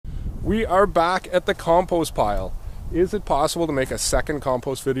We are back at the compost pile. Is it possible to make a second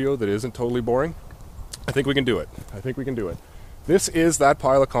compost video that isn't totally boring? I think we can do it. This is that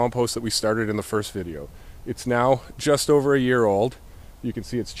pile of compost that we started in the first video. It's now just over a year old. You can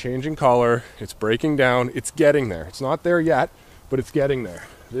see it's changing color, it's breaking down, it's getting there. It's not there yet, but it's getting there.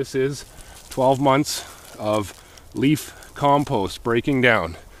 This is 12 months of leaf compost breaking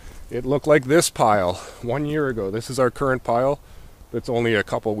down. It looked like this pile 1 year ago. This is our current pile that's only a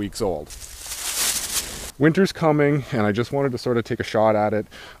couple weeks old. Winter's coming, and I just wanted to sort of take a shot at it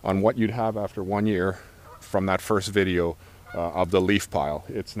on what you'd have after 1 year from that first video of the leaf pile.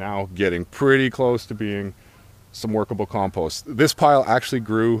 It's now getting pretty close to being some workable compost. This pile actually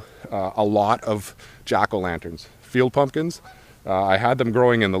grew a lot of jack-o'-lanterns, field pumpkins. I had them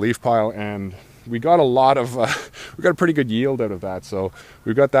growing in the leaf pile, and we got a lot of, we got a pretty good yield out of that. So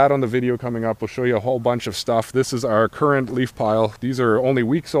we've got that on the video coming up. We'll show you a whole bunch of stuff. This is our current leaf pile. These are only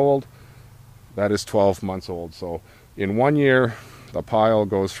weeks old. That is 12 months old. So in 1 year, the pile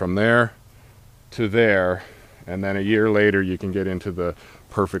goes from there to there. And then a year later, you can get into the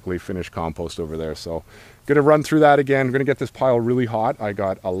perfectly finished compost over there. So gonna run through that again. I'm gonna get this pile really hot. I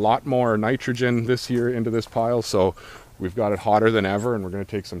got a lot more nitrogen this year into this pile. So we've got it hotter than ever, and we're going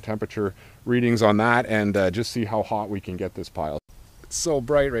to take some temperature readings on that and just see how hot we can get this pile. It's so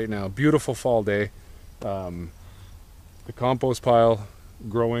bright right now. Beautiful fall day. The compost pile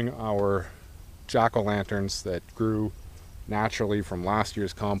growing our jack-o'-lanterns that grew naturally from last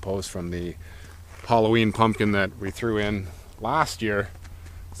year's compost, from the Halloween pumpkin that we threw in last year.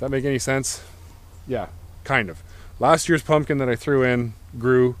 Does that make any sense? Yeah, kind of. Last year's pumpkin that I threw in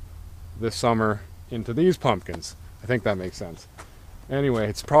grew this summer into these pumpkins. I think that makes sense. Anyway,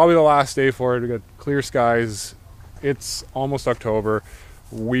 it's probably the last day for it. We got clear skies. It's almost October.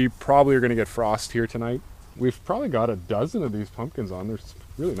 We probably are going to get frost here tonight. We've probably got a dozen of these pumpkins on. There's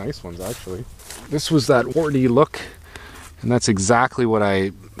really nice ones, actually. This was that warty look, and that's exactly what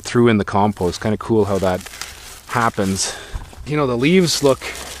I threw in the compost. Kind of cool how that happens. You know, the leaves look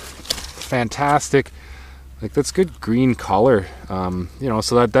fantastic. Like, that's good green color. You know,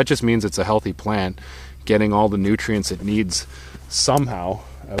 so that just means it's a healthy plant, getting all the nutrients it needs somehow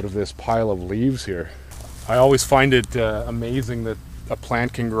out of this pile of leaves here. I always find it amazing that a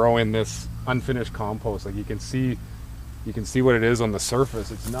plant can grow in this unfinished compost. Like, you can see what it is on the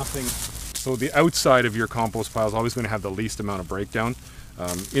surface. It's nothing. So the outside of your compost pile is always going to have the least amount of breakdown.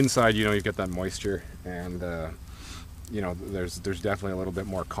 Inside, you know, you get that moisture, and you know, there's definitely a little bit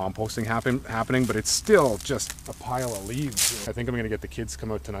more composting happening, but it's still just a pile of leaves. I think I'm going to get the kids to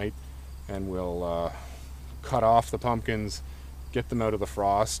come out tonight, and we'll cut off the pumpkins, get them out of the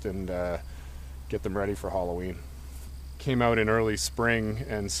frost, and get them ready for Halloween. Came out in early spring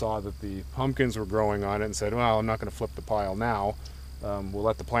and saw that the pumpkins were growing on it and said, well, I'm not going to flip the pile now. We'll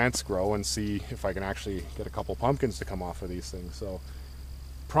let the plants grow and see if I can actually get a couple pumpkins to come off of these things. So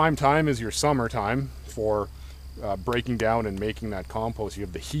prime time is your summertime for breaking down and making that compost. You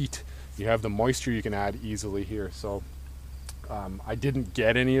have the heat, you have the moisture you can add easily here. So I didn't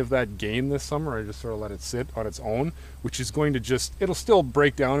get any of that gain this summer. I just sort of let it sit on its own, which is going to just, it'll still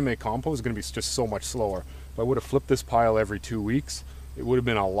break down and make compost. It's going to be just so much slower. If I would have flipped this pile every 2 weeks, it would have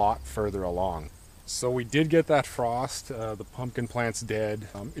been a lot further along. So we did get that frost. The pumpkin plant's dead.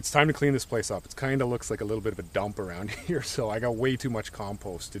 It's time to clean this place up. It kind of looks like a little bit of a dump around here, so I got way too much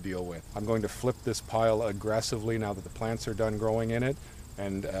compost to deal with. I'm going to flip this pile aggressively now that the plants are done growing in it,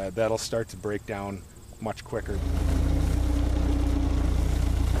 and that'll start to break down much quicker.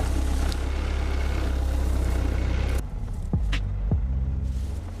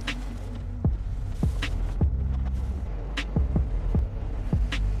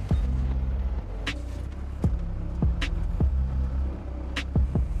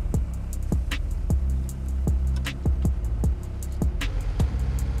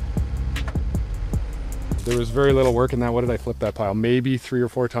 There was very little work in that. What did I flip that pile? Maybe 3 or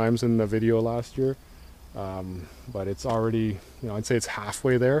 4 times in the video last year. But it's already, you know, I'd say it's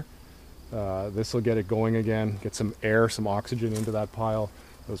halfway there. This will get it going again, get some air, some oxygen into that pile.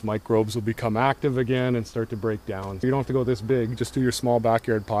 Those microbes will become active again and start to break down. You don't have to go this big, just do your small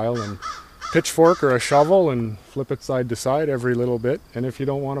backyard pile and pitchfork or a shovel and flip it side to side every little bit. And if you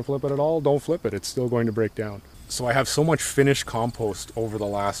don't want to flip it at all, don't flip it. It's still going to break down. So I have so much finished compost over the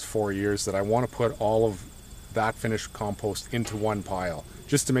last 4 years that I want to put all of that finished compost into one pile,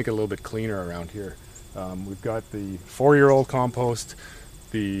 just to make it a little bit cleaner around here. We've got the 4-year-old compost,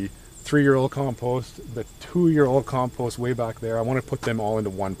 the 3-year-old compost, the 2-year-old compost way back there. I want to put them all into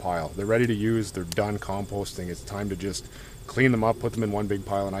one pile. They're ready to use, they're done composting. It's time to just clean them up, put them in one big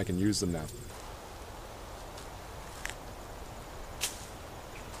pile, and I can use them now.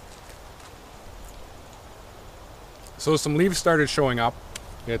 So some leaves started showing up.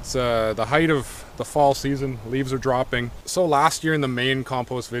 It's the height of the fall season, leaves are dropping. So last year in the main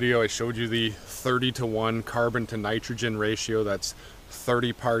compost video, I showed you the 30-to-1 carbon to nitrogen ratio. That's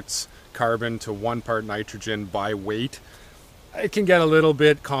 30 parts carbon to 1 part nitrogen by weight. It can get a little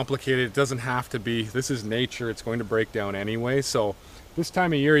bit complicated. It doesn't have to be. This is nature. It's going to break down anyway. So this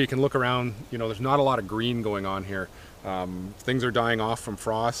time of year, you can look around, you know, there's not a lot of green going on here. Things are dying off from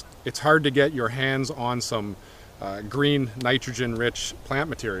frost. It's hard to get your hands on some green nitrogen rich plant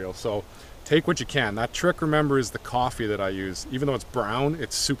material. So take what you can. That trick, remember, is the coffee that I use. Even though it's brown,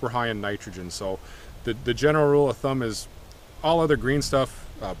 it's super high in nitrogen. So the general rule of thumb is all other green stuff,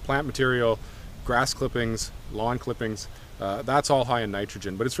 plant material, grass clippings, lawn clippings, that's all high in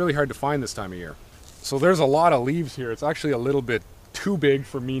nitrogen, but it's really hard to find this time of year. So there's a lot of leaves here. It's actually a little bit too big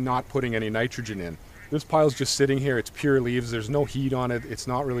for me not putting any nitrogen in. This pile's just sitting here. It's pure leaves. There's no heat on it. It's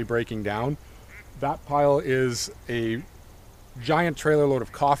not really breaking down. That pile is a giant trailer load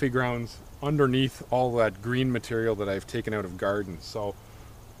of coffee grounds underneath all that green material that I've taken out of gardens. So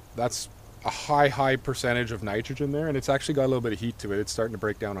that's a high percentage of nitrogen there, and it's actually got a little bit of heat to it. It's starting to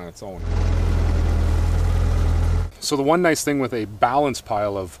break down on its own. So the one nice thing with a balanced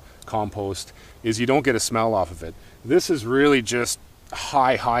pile of compost is you don't get a smell off of it. This is really just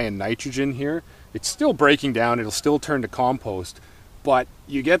high in nitrogen here. It's still breaking down, it'll still turn to compost, but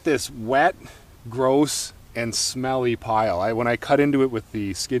you get this wet, gross, and smelly pile. When I cut into it with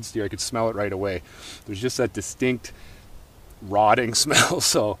the skid steer, I could smell it right away. There's just that distinct rotting smell.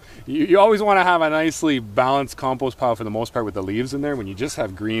 So you always want to have a nicely balanced compost pile for the most part with the leaves in there. When you just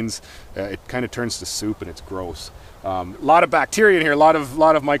have greens, it kind of turns to soup and it's gross. A lot of bacteria in here, a lot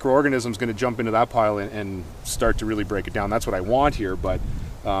of microorganisms going to jump into that pile and start to really break it down. That's what I want here, but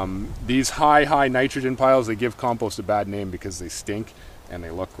these high nitrogen piles, they give compost a bad name because they stink and they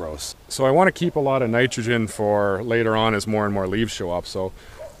look gross. So I want to keep a lot of nitrogen for later on as more and more leaves show up. So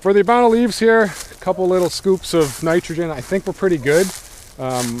for the amount of leaves here, a couple little scoops of nitrogen, I think we're pretty good.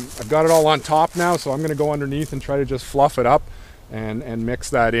 I've got it all on top now, so I'm going to go underneath and try to just fluff it up and mix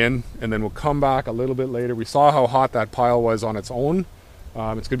that in, and then we'll come back a little bit later. We saw how hot that pile was on its own. It's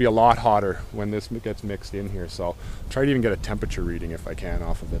going to be a lot hotter when this gets mixed in here, so I'll try to even get a temperature reading if I can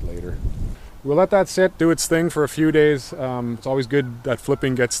off of it later. We'll let that sit, do its thing for a few days. It's always good that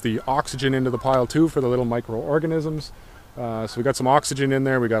flipping gets the oxygen into the pile too for the little microorganisms. So we got some oxygen in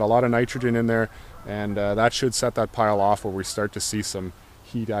there, we got a lot of nitrogen in there, and that should set that pile off where we start to see some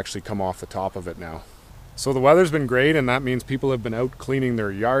heat actually come off the top of it now. So the weather's been great, and that means people have been out cleaning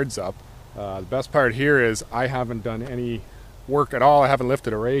their yards up. The best part here is I haven't done any work at all. I haven't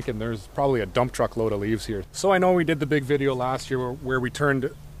lifted a rake, and there's probably a dump truck load of leaves here. So I know we did the big video last year where we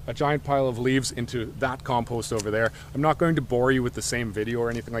turned a giant pile of leaves into that compost over there. I'm not going to bore you with the same video or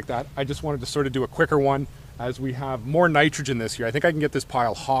anything like that. I just wanted to sort of do a quicker one as we have more nitrogen this year. I think I can get this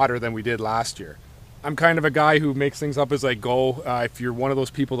pile hotter than we did last year. I'm kind of a guy who makes things up as I go. If you're one of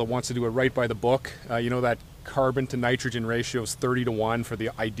those people that wants to do it right by the book, you know that carbon to nitrogen ratio is 30-to-1 for the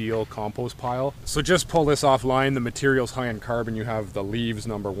ideal compost pile. So just pull this offline. The material's high in carbon. You have the leaves,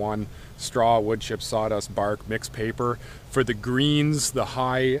 number one, straw, wood chips, sawdust, bark, mixed paper. For the greens, the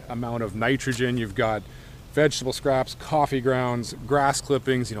high amount of nitrogen, you've got vegetable scraps, coffee grounds, grass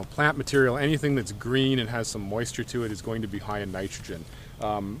clippings, you know, plant material, anything that's green and has some moisture to it is going to be high in nitrogen.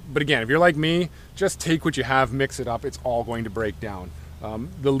 But again, if you're like me, just take what you have, mix it up, it's all going to break down.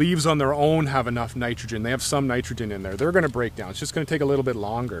 The leaves on their own have enough nitrogen. They have some nitrogen in there. They're going to break down. It's just going to take a little bit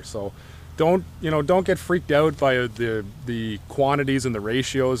longer. So don't get freaked out by the quantities and the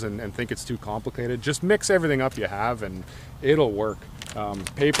ratios and think it's too complicated. Just mix everything up you have and it'll work.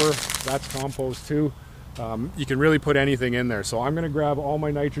 Paper, that's compost too. You can really put anything in there. So I'm going to grab all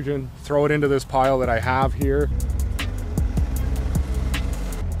my nitrogen, throw it into this pile that I have here.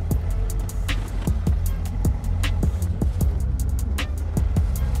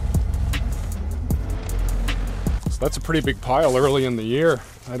 That's a pretty big pile early in the year.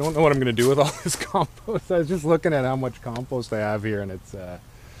 I don't know what I'm going to do with all this compost. I was just looking at how much compost I have here, and it's, I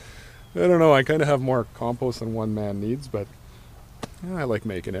don't know, I kind of have more compost than one man needs, but yeah, I like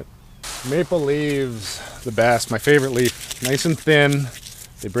making it. Maple leaves, the best, my favorite leaf. Nice and thin,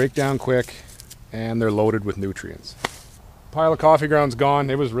 they break down quick, and they're loaded with nutrients. Pile of coffee grounds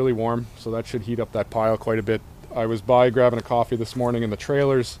gone. It was really warm, so that should heat up that pile quite a bit. I was by grabbing a coffee this morning, and the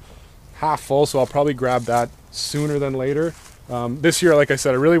trailer's half full, so I'll probably grab that sooner than later. This year, like I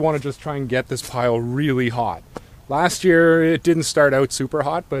said, I really want to just try and get this pile really hot. Last year it didn't start out super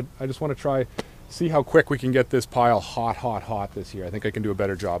hot, but I just want to see how quick we can get this pile hot this year. I think I can do a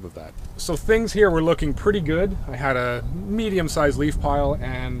better job of that. So things here were looking pretty good. I had a medium-sized leaf pile,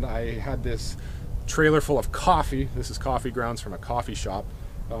 and I had this trailer full of coffee. This is coffee grounds from a coffee shop.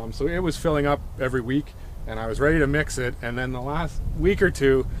 So it was filling up every week, and I was ready to mix it. And then the last week or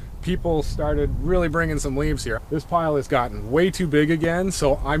two, people started really bringing some leaves here. This pile has gotten way too big again,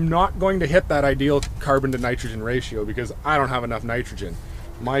 so I'm not going to hit that ideal carbon to nitrogen ratio because I don't have enough nitrogen.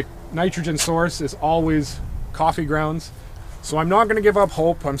 My nitrogen source is always coffee grounds, so I'm not going to give up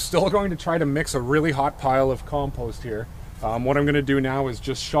hope. I'm still going to try to mix a really hot pile of compost here. What I'm going to do now is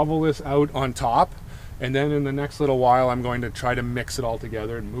just shovel this out on top, and then in the next little while I'm going to try to mix it all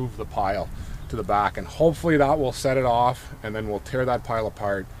together and move the pile to the back, and hopefully that will set it off, and then we'll tear that pile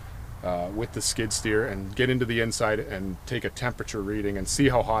apart with the skid steer and get into the inside and take a temperature reading and see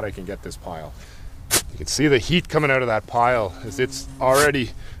how hot I can get this pile. You can see the heat coming out of that pile as it's already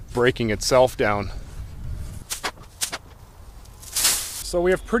breaking itself down. So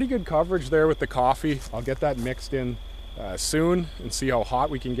we have pretty good coverage there with the coffee. I'll get that mixed in soon and see how hot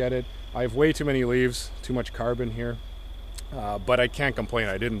we can get it. I have way too many leaves, too much carbon here, but I can't complain.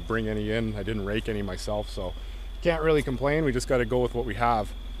 I didn't bring any in, I didn't rake any myself, so can't really complain. We just got to go with what we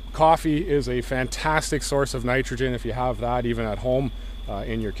have. Coffee is a fantastic source of nitrogen if you have that even at home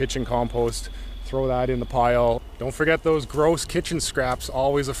in your kitchen compost. Throw that in the pile. Don't forget those gross kitchen scraps,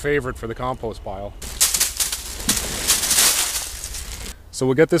 always a favorite for the compost pile. So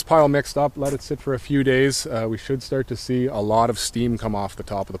we'll get this pile mixed up, let it sit for a few days. We should start to see a lot of steam come off the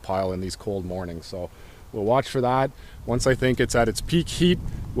top of the pile in these cold mornings. So we'll watch for that. Once I think it's at its peak heat,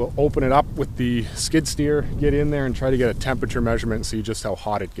 we'll open it up with the skid steer, get in there and try to get a temperature measurement and see just how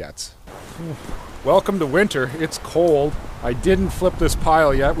hot it gets. Welcome to winter. It's cold. I didn't flip this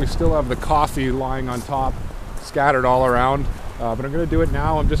pile yet. We still have the coffee lying on top, scattered all around. But I'm going to do it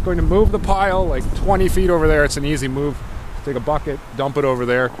now. I'm just going to move the pile like 20 feet over there. It's an easy move. Take a bucket, dump it over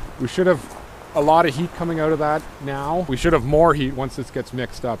there. We should have a lot of heat coming out of that now. We should have more heat once this gets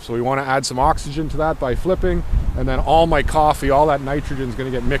mixed up. So we want to add some oxygen to that by flipping, and then all my coffee, all that nitrogen is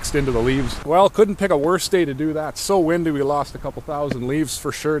going to get mixed into the leaves. Well, couldn't pick a worse day to do that. So windy, we lost a couple thousand leaves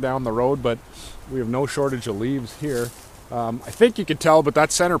for sure down the road, but we have no shortage of leaves here. I think you can tell, but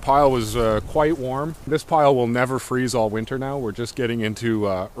that center pile was quite warm. This pile will never freeze all winter now. We're just getting into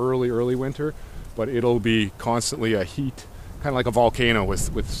early winter, but it'll be constantly a heat, kind of like a volcano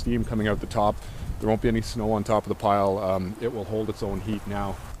with steam coming out the top. There won't be any snow on top of the pile. It will hold its own heat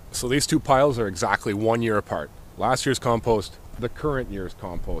now. So these two piles are exactly 1 year apart. Last year's compost, the current year's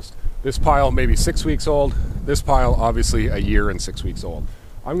compost. This pile maybe 6 weeks old. This pile obviously a year and 6 weeks old.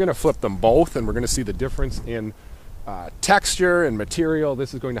 I'm going to flip them both, and we're going to see the difference in texture and material.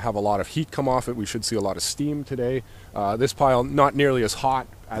 This is going to have a lot of heat come off it. We should see a lot of steam today. This pile not nearly as hot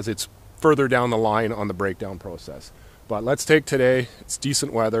as it's further down the line on the breakdown process. But let's take today. It's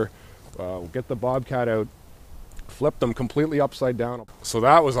decent weather. We'll get the Bobcat out, flip them completely upside down. So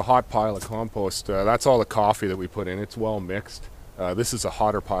that was a hot pile of compost. That's all the coffee that we put in. It's well mixed. This is a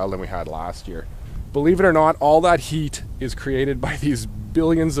hotter pile than we had last year. Believe it or not, all that heat is created by these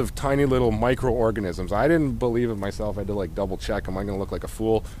billions of tiny little microorganisms. I didn't believe it myself. I had to like double check. Am I going to look like a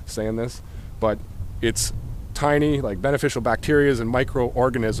fool saying this? But it's tiny, like beneficial bacteria and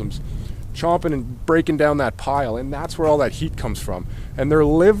microorganisms chomping and breaking down that pile, and that's where all that heat comes from. And they're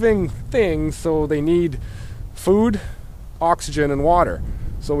living things, so they need food, oxygen, and water.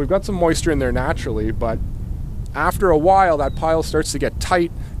 So we've got some moisture in there naturally, but after a while that pile starts to get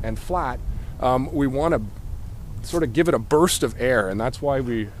tight and flat. We want to sort of give it a burst of air, and that's why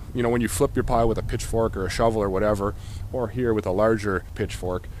we, when you flip your pile with a pitchfork or a shovel or whatever, or here with a larger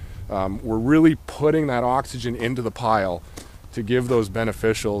pitchfork, we're really putting that oxygen into the pile to give those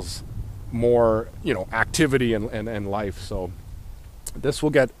beneficials more activity and life. So this will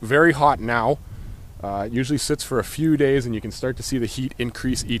get very hot now. It usually sits for a few days, and you can start to see the heat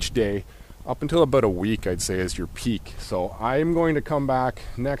increase each day up until about a week, I'd say, is your peak. So I'm going to come back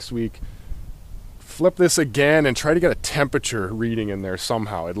next week, flip this again, and try to get a temperature reading in there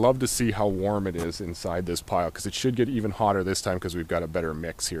somehow. I'd love to see how warm it is inside this pile, because it should get even hotter this time because we've got a better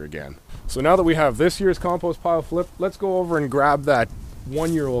mix here again. So now that we have this year's compost pile flipped, let's go over and grab that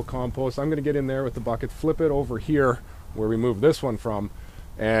 1 year old compost. I'm going to get in there with the bucket, flip it over here where we moved this one from,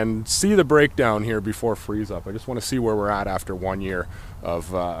 and see the breakdown here before freeze up. I just want to see where we're at after 1 year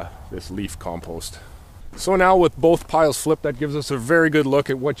of this leaf compost. So now with both piles flipped, that gives us a very good look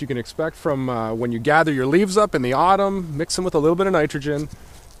at what you can expect from when you gather your leaves up in the autumn, mix them with a little bit of nitrogen,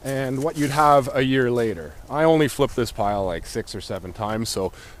 and what you'd have a year later. I only flipped this pile like 6 or 7 times,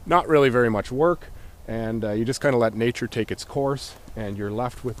 so not really very much work. And you just kind of let nature take its course, and you're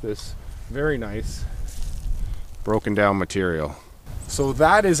left with this very nice broken down material. So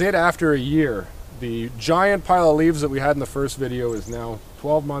that is it after a year. The giant pile of leaves that we had in the first video is now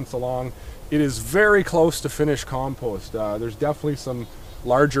 12 months along. it is very close to finished compost. There's definitely some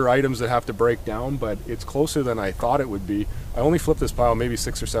larger items that have to break down, but it's closer than I thought it would be. I only flipped this pile maybe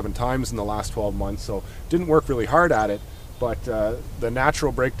 6 or 7 times in the last 12 months, so didn't work really hard at it, but the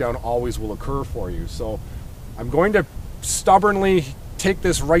natural breakdown always will occur for you. So I'm going to stubbornly take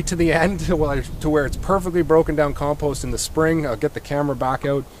this right to the end to where it's perfectly broken down compost in the spring. I'll get the camera back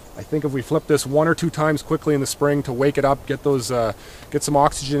out. I think if we flip this 1 or 2 times quickly in the spring to wake it up, get some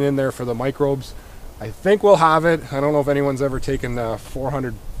oxygen in there for the microbes, I think we'll have it. I don't know if anyone's ever taken a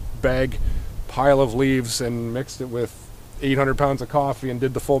 400 bag pile of leaves and mixed it with 800 pounds of coffee and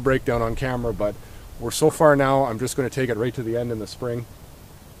did the full breakdown on camera, but we're so far now. I'm just going to take it right to the end in the spring.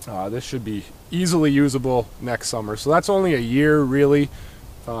 This should be easily usable next summer. So that's only a year really.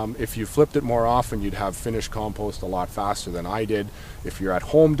 If you flipped it more often, you'd have finished compost a lot faster than I did. If you're at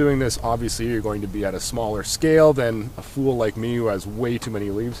home doing this, obviously you're going to be at a smaller scale than a fool like me who has way too many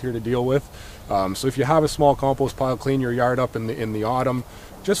leaves here to deal with. So if you have a small compost pile, clean your yard up in the autumn,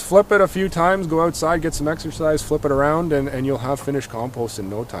 just flip it a few times, go outside, get some exercise, flip it around, and you'll have finished compost in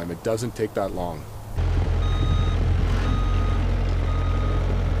no time. It doesn't take that long.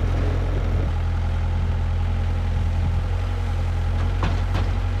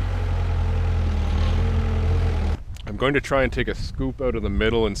 I'm going to try and take a scoop out of the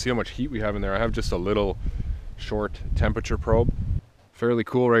middle and see how much heat we have in there. I have just a little short temperature probe. Fairly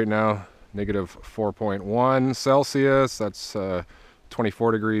cool right now, negative 4.1 Celsius, that's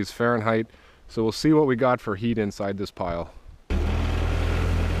 24 degrees Fahrenheit. So we'll see what we got for heat inside this pile.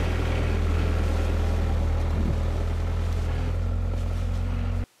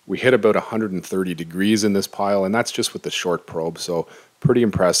 We hit about 130 degrees in this pile, and that's just with the short probe, so pretty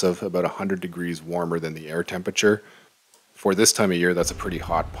impressive, about 100 degrees warmer than the air temperature. For this time of year, that's a pretty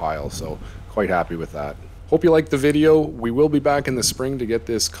hot pile, so quite happy with that. Hope you liked the video. We will be back in the spring to get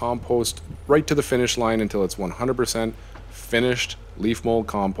this compost right to the finish line until it's 100% finished leaf mold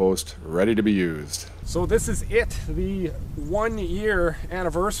compost ready to be used. So this is it, the 1 year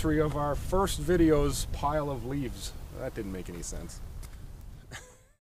anniversary of our first video's pile of leaves. That didn't make any sense.